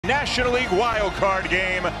National League wildcard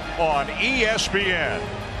game on ESPN.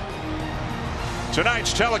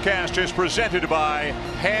 Tonight's telecast is presented by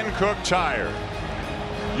Hankook Tire.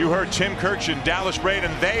 You heard Tim Kirch and Dallas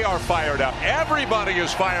Braden. They are fired up. Everybody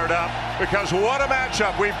is fired up because what a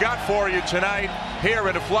matchup we've got for you tonight here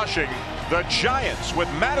in Flushing. The Giants with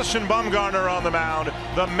Madison Bumgarner on the mound.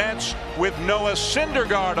 The Mets with Noah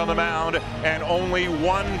Syndergaard on the mound. And only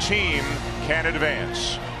one team can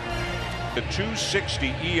advance. The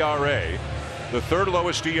 2.60 ERA. The third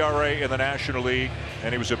lowest ERA in the National League.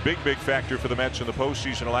 And he was a big factor for the Mets in the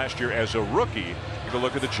postseason last year as a rookie. Take a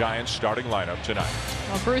look at the Giants starting lineup tonight.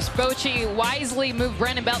 Well, Bruce Bochy wisely moved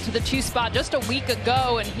Brennan Belt to the 2 spot just a week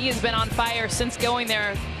ago, and he has been on fire since going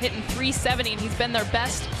there, hitting .370, and he's been their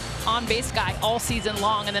best on-base guy all season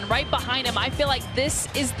long. And then right behind him, I feel like this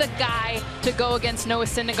is the guy to go against Noah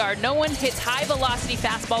Syndergaard. No one hits high-velocity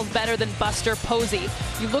fastballs better than Buster Posey.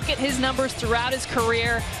 You look at his numbers throughout his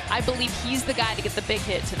career, I believe he's the guy to get the big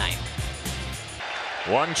hit tonight.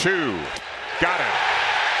 1-2. Got him.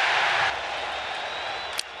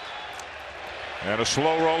 And a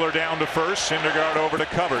slow roller down to first. Syndergaard over to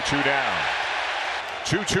cover. 2 down.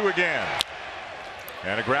 2-2 again.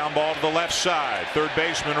 And a ground ball to the left side. Third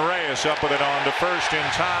baseman Reyes up with it on to first in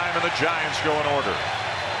time, and the Giants go in order.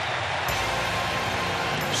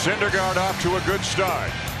 Syndergaard off to a good start.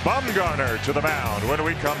 Bumgarner to the mound when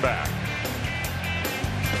we come back.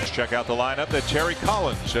 Let's check out the lineup that Terry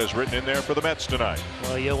Collins has written in there for the Mets tonight.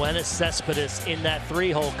 Well, Yoenis Cespedes in that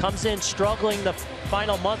 3-hole comes in struggling the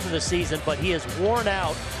final month of the season, but he has worn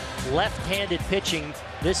out left-handed pitching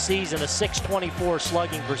this season, a .624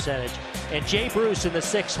 slugging percentage. And Jay Bruce in the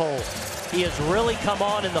 6-hole. He has really come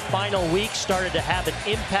on in the final week, started to have an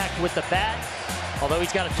impact with the bat. Although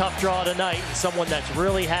he's got a tough draw tonight, and someone that's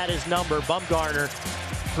really had his number, Bumgarner,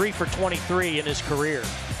 3 for 23 in his career.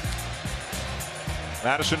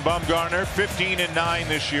 Madison Bumgarner, 15-9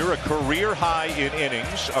 this year, a career high in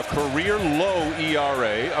innings, a career low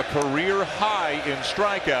ERA, a career high in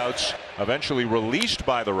strikeouts. Eventually released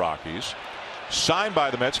by the Rockies, signed by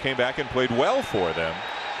the Mets, came back and played well for them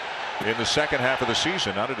in the second half of the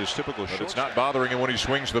season. Not at his typical short. It's not bothering him when he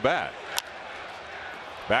swings the bat.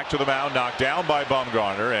 Back to the mound, knocked down by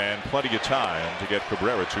Bumgarner, and plenty of time to get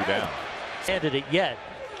Cabrera 2 down. Handed it yet.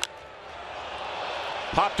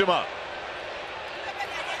 Popped him up.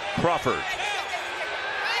 Crawford.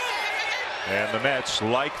 And the Mets,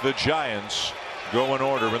 like the Giants, go in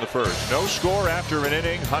order in the first. No score after an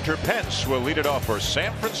inning. Hunter Pence will lead it off for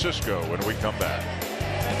San Francisco when we come back.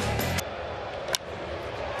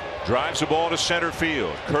 Drives the ball to center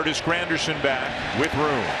field. Curtis Granderson back with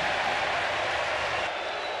room.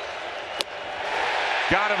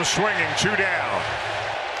 Got him swinging. 2 down.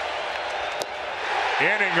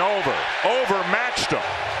 Inning over. Overmatched him.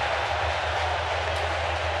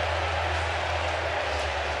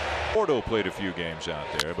 Porto played a few games out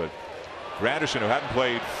there, but Granderson, who hadn't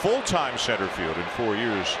played full-time center field in 4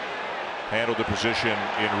 years, handled the position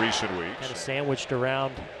in recent weeks. Kind of sandwiched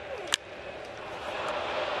around.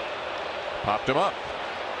 Popped him up.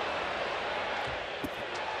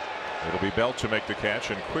 It'll be Belt to make the catch,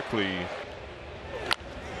 and quickly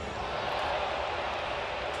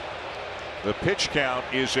the pitch count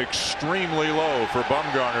is extremely low for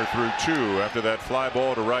Bumgarner through 2 after that fly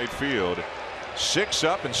ball to right field. 6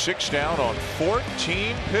 up and 6 down on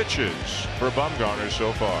 14 pitches for Bumgarner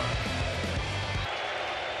so far.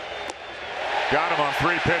 Got him on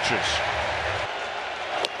 3 pitches.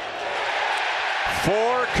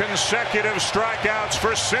 4 consecutive strikeouts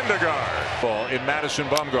for Syndergaard. Ball in Madison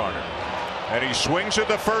Bumgarner. And he swings at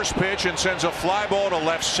the first pitch and sends a fly ball to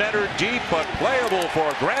left center, deep but playable for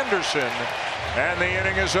Granderson. And the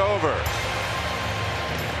inning is over.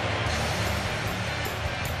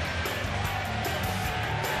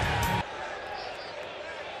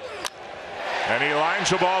 And he lines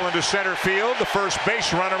the ball into center field, the first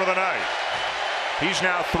base runner of the night. He's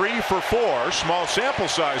now 3 for 4, small sample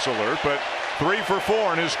size alert, but 3 for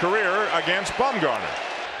 4 in his career against Bumgarner.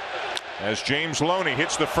 As James Loney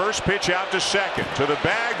hits the first pitch out to second, to the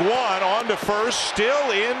bag 1, on to first,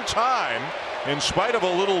 still in time. In spite of a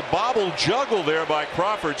little bobble juggle there by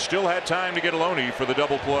Crawford, still had time to get Loney for the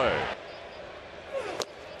double play.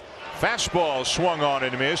 Fastball swung on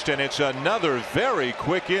and missed, and it's another very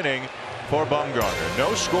quick inning for Bumgarner.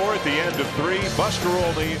 No score at the end of 3. Buster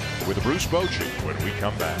Olney with Bruce Bochy when we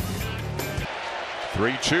come back.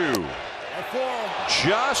 3-2.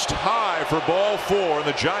 Just high for ball 4, and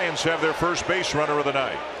the Giants have their first base runner of the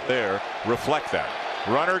night. There, reflect that.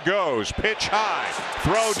 Runner goes, pitch high,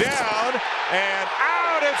 throw down, and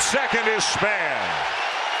out at second is Span.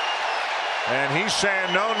 And he's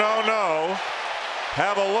saying no, no, no.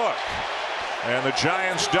 have a look. And the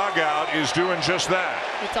Giants dugout is doing just that.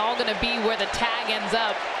 It's all going to be where the tag ends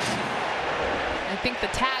up. I think the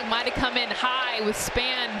tag might have come in high with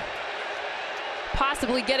Spann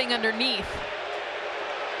possibly getting underneath.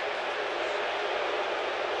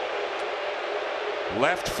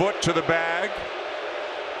 Left foot to the bag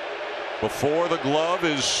before the glove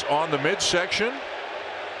is on the midsection.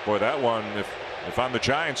 Boy, that one, if I'm the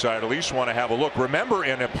Giants, I'd at least want to have a look. Remember,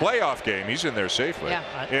 in a playoff game, he's in there safely.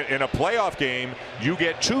 Yeah. In a playoff game, you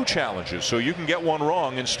get 2 challenges, so you can get one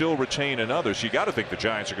wrong and still retain another. So you got to think the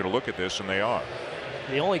Giants are going to look at this, and they are.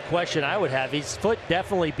 The only question I would have, his foot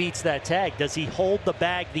definitely beats that tag. Does he hold the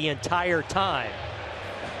bag the entire time?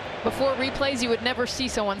 Before replays, you would never see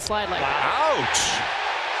someone slide like that. Ouch!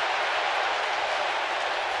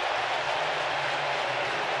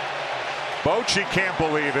 Bochy can't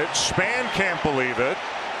believe it. Spann can't believe it.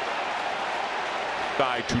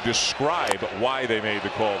 To describe why they made the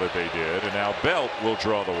call that they did, and now Belt will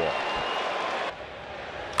draw the walk.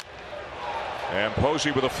 And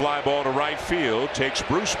Posey with a fly ball to right field takes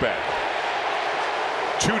Bruce back.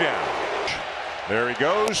 2 down. There he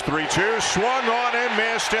goes. 3-2. Swung on and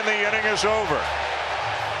missed, and the inning is over.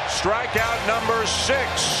 Strikeout number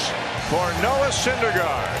 6 for Noah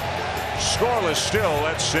Syndergaard. Scoreless still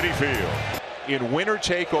at Citi Field. In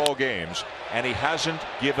winner-take-all games, and he hasn't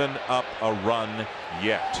given up a run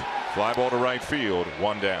yet. Fly ball to right field.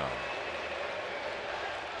 1 down.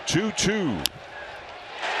 2-2.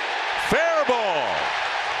 Fair ball.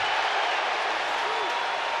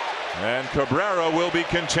 And Cabrera will be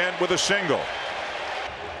content with a single.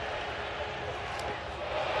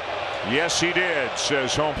 Yes, he did,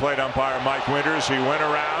 says home plate umpire Mike Winters. He went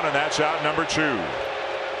around, and that's out number 2.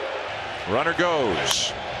 Runner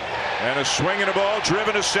goes. And a swing and a ball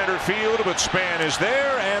driven to center field, but Spann is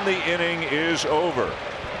there, and the inning is over.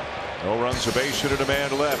 No runs, a base hit, and a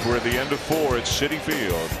man left. We're at the end of 4 at Citi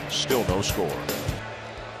Field. Still no score.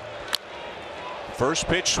 First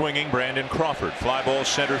pitch swinging, Brandon Crawford. Fly ball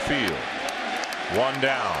center field. 1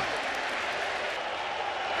 down.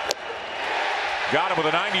 Got him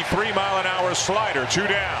with a 93-mile-an-hour slider. 2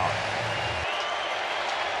 down.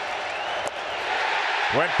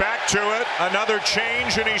 Went back to it. Another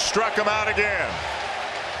change, and he struck him out again.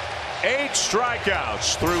 8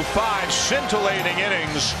 strikeouts through 5 scintillating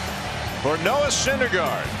innings for Noah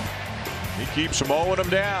Syndergaard. He keeps mowing them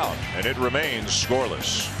down, and it remains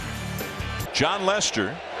scoreless. John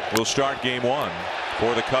Lester will start game 1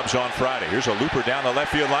 for the Cubs on Friday. Here's a looper down the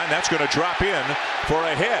left field line. That's going to drop in for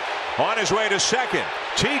a hit. On his way to second,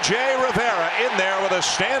 T.J. Rivera in there with a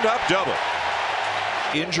stand-up double.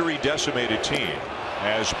 Injury decimated team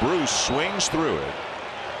as Bruce swings through it.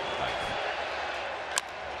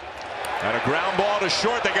 And a ground ball to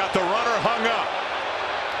short. They got the runner hung up.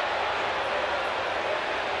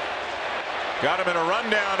 Got him in a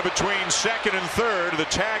rundown between second and third. The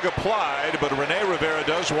tag applied, but Rene Rivera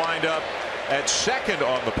does wind up at second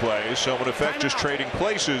on the play. So in effect, just trading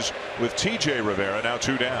places with T.J. Rivera. Now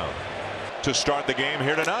 2 down to start the game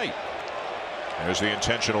here tonight. There's the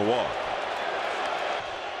intentional walk.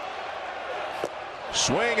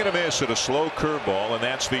 Swing and a miss at a slow curveball, and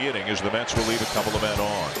that's the inning as the Mets will leave a couple of men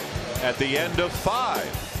on. At the end of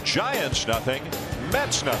 5, Giants nothing,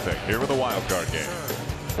 Mets nothing here in the wild card game.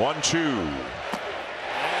 1-2.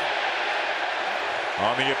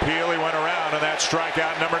 On the appeal, he went around, and that's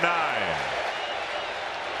strikeout number 9.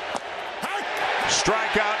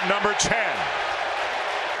 Strikeout number 10.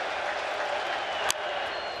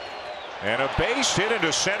 And a base hit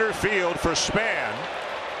into center field for Spann.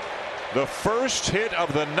 The first hit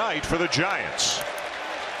of the night for the Giants.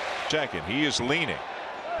 Second, he is leaning.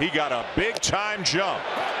 He got a big time jump.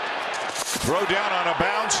 Throw down on a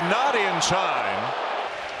bounce, not in time.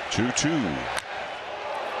 2-2.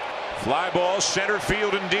 Fly ball center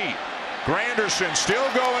field and deep. Granderson still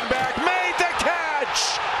going back. Made the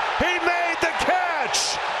catch. He made the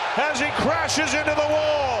catch as he crashes into the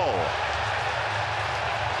wall.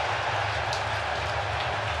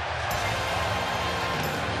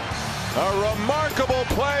 A remarkable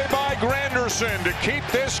play by Granderson to keep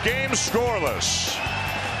this game scoreless.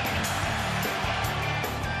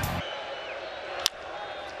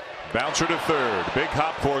 Bouncer to third. Big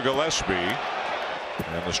hop for Gillespie.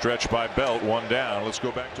 And the stretch by Belt. 1 down. Let's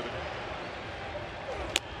go back to the.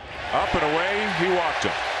 Up and away. He walked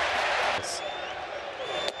him.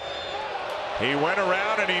 He went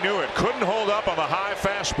around and he knew it. Couldn't hold up on the high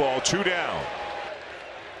fastball. 2 down.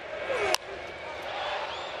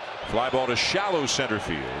 Fly ball to shallow center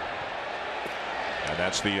field. And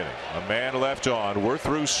that's the inning. A man left on. We're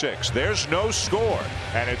through 6. There's no score.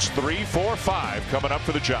 And it's 3-4-5 coming up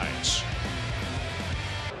for the Giants.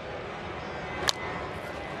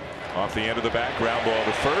 Off the end of the back, ground ball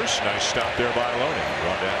to first. Nice stop there by Loney.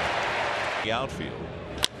 Run down the outfield.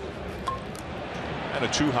 And a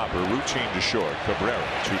two-hopper routine to short. Cabrera,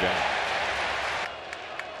 2 down.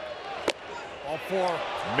 Ball 4.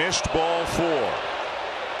 Missed ball 4.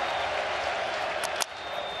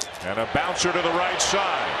 And a bouncer to the right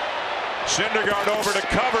side. Syndergaard over to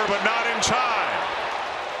cover, but not in time.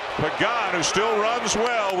 Pagan, who still runs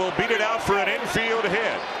well, will beat it out for an infield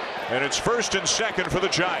hit. And it's first and second for the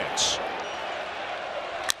Giants.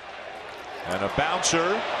 And a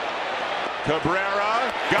bouncer.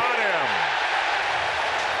 Cabrera got him.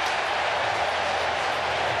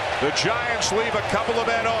 The Giants leave a couple of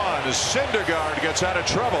men on as Syndergaard gets out of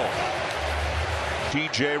trouble.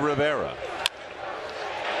 T.J. Rivera.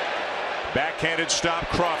 Backhanded stop.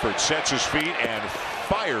 Crawford sets his feet and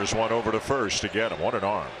fires one over to first to get him. What an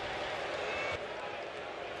arm.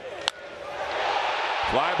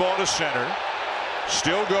 Fly ball to center.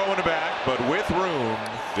 Still going back, but with room.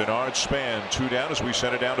 Denard Span 2 down as we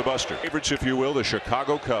send it down to Buster. Favorites, if you will, the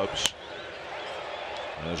Chicago Cubs.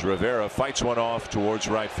 As Rivera fights one off towards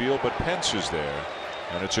right field, but Pence is there.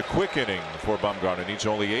 And it's a quick inning for Bumgarner. Needs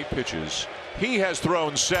only 8 pitches. He has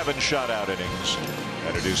thrown 7 shutout innings,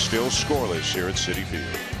 and it is still scoreless here at Citi Field.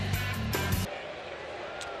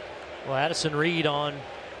 Well, Addison Reed on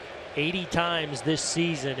 80 times this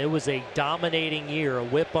season. It was a dominating year. A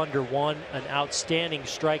whip under 1, an outstanding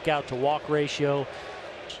strikeout to walk ratio.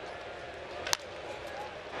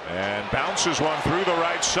 And bounces one through the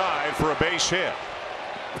right side for a base hit.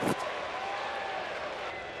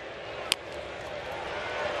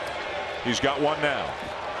 He's got one now.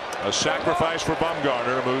 A sacrifice for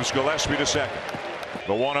Bumgarner moves Gillespie to second.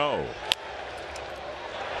 The 1-0.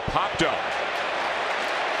 Popped up.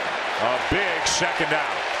 A big second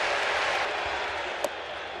out.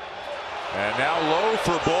 And now low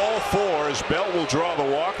for ball 4 as Belt will draw the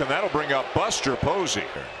walk, and that'll bring up Buster Posey.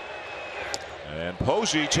 And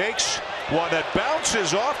Posey takes one that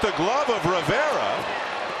bounces off the glove of Rivera.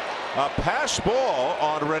 A pass ball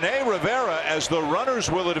on Rene Rivera as the runners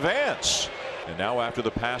will advance. And now after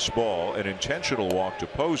the pass ball, an intentional walk to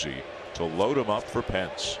Posey to load him up for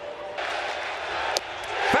Pence.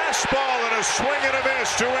 Fastball and a swing and a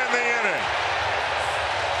miss to end the inning.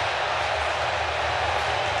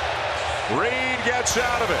 Reed gets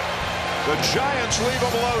out of it. The Giants leave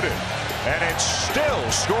him loaded, and it's still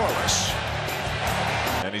scoreless.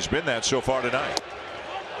 And he's been that so far tonight.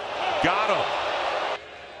 Got him.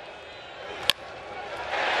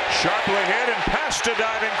 Sharply hit and past a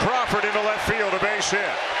diving Crawford into left field, a base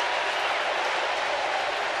hit.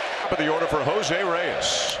 Top of the order for Jose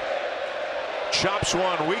Reyes. Chops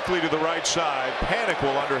one weakly to the right side. Panic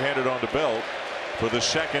will underhand it onto Belt for the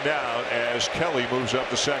second out as Kelly moves up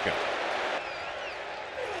to second.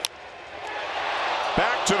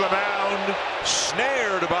 Back to the mound,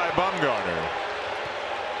 snared by Bumgarner.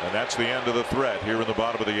 And that's the end of the threat here in the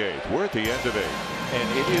bottom of the 8th. We're at the end of 8,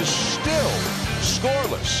 and it is still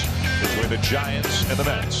scoreless between the Giants and the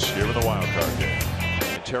Mets here in the wild card game.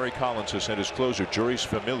 And Terry Collins has sent his closer, Juris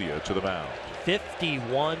Familia, to the mound.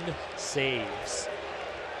 51 saves.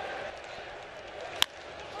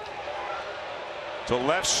 To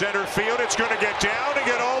left center field, it's going to get down and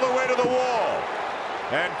get all the way to the wall.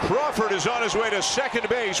 And Crawford is on his way to second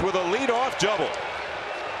base with a leadoff double.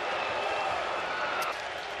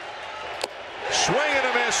 Swing and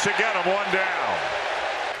a miss to get him, 1 down.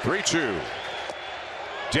 3-2.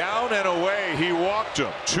 Down and away, he walked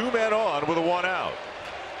him. 2 men on with a 1 out.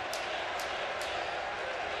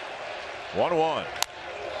 1-1.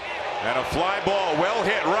 And a fly ball, well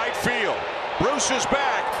hit, right field. Bruce is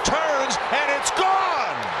back, turns, and it's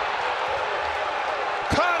gone!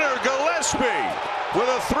 Connor Gillespie with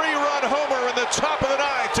a 3-run homer in the top of the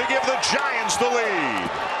 9th to give the Giants the lead.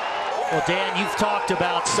 Well, Dan, you've talked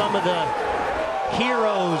about some of the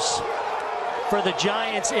heroes for the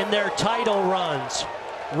Giants in their title runs.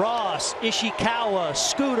 Ross, Ishikawa,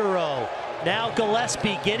 Scudero. Now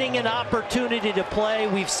Gillespie getting an opportunity to play.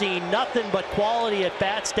 We've seen nothing but quality at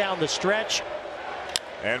bats down the stretch.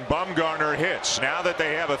 And Bumgarner hits. Now that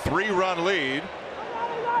they have a 3-run lead,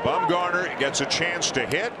 Bumgarner gets a chance to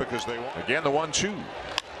hit because they want. Again, the 1-2.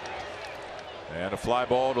 And a fly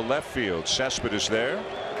ball to left field. Cespedes there.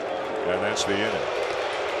 And that's the inning.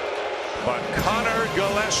 But Connor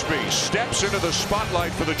Gillespie steps into the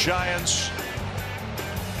spotlight for the Giants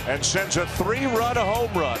and sends a 3-run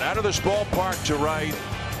home run out of this ballpark to right.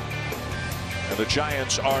 And the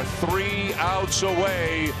Giants are 3 outs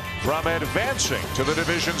away from advancing to the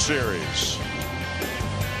division series.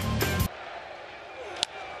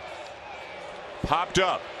 Popped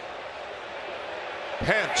up.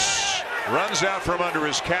 Pence Runs out from under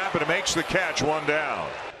his cap and makes the catch. 1 down.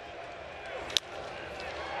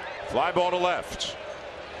 Fly ball to left.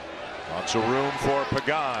 Lots of room for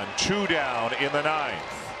Pagan. 2 down in the 9th.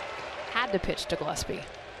 Had to pitch to Gillespie.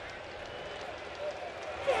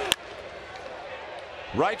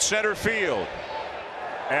 Right center field.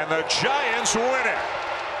 And the Giants win it.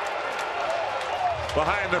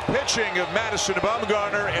 Behind the pitching of Madison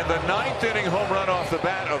Bumgarner and the 9th inning home run off the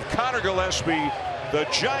bat of Connor Gillespie, the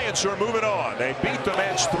Giants are moving on. They beat the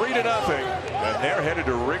Mets 3-0, and they're headed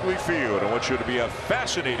to Wrigley Field. And what should be a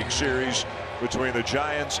fascinating series between the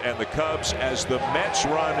Giants and the Cubs as the Mets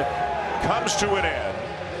run comes to an end.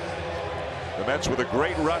 The Mets with a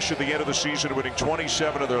great rush at the end of the season, winning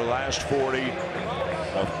 27 of their last 40.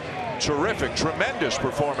 A terrific, tremendous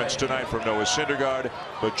performance tonight from Noah Syndergaard.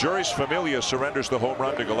 But Juris Familia surrenders the home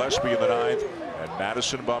run to Gillespie in the 9th, and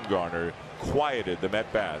Madison Bumgarner quieted the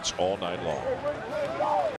Met bats all night long.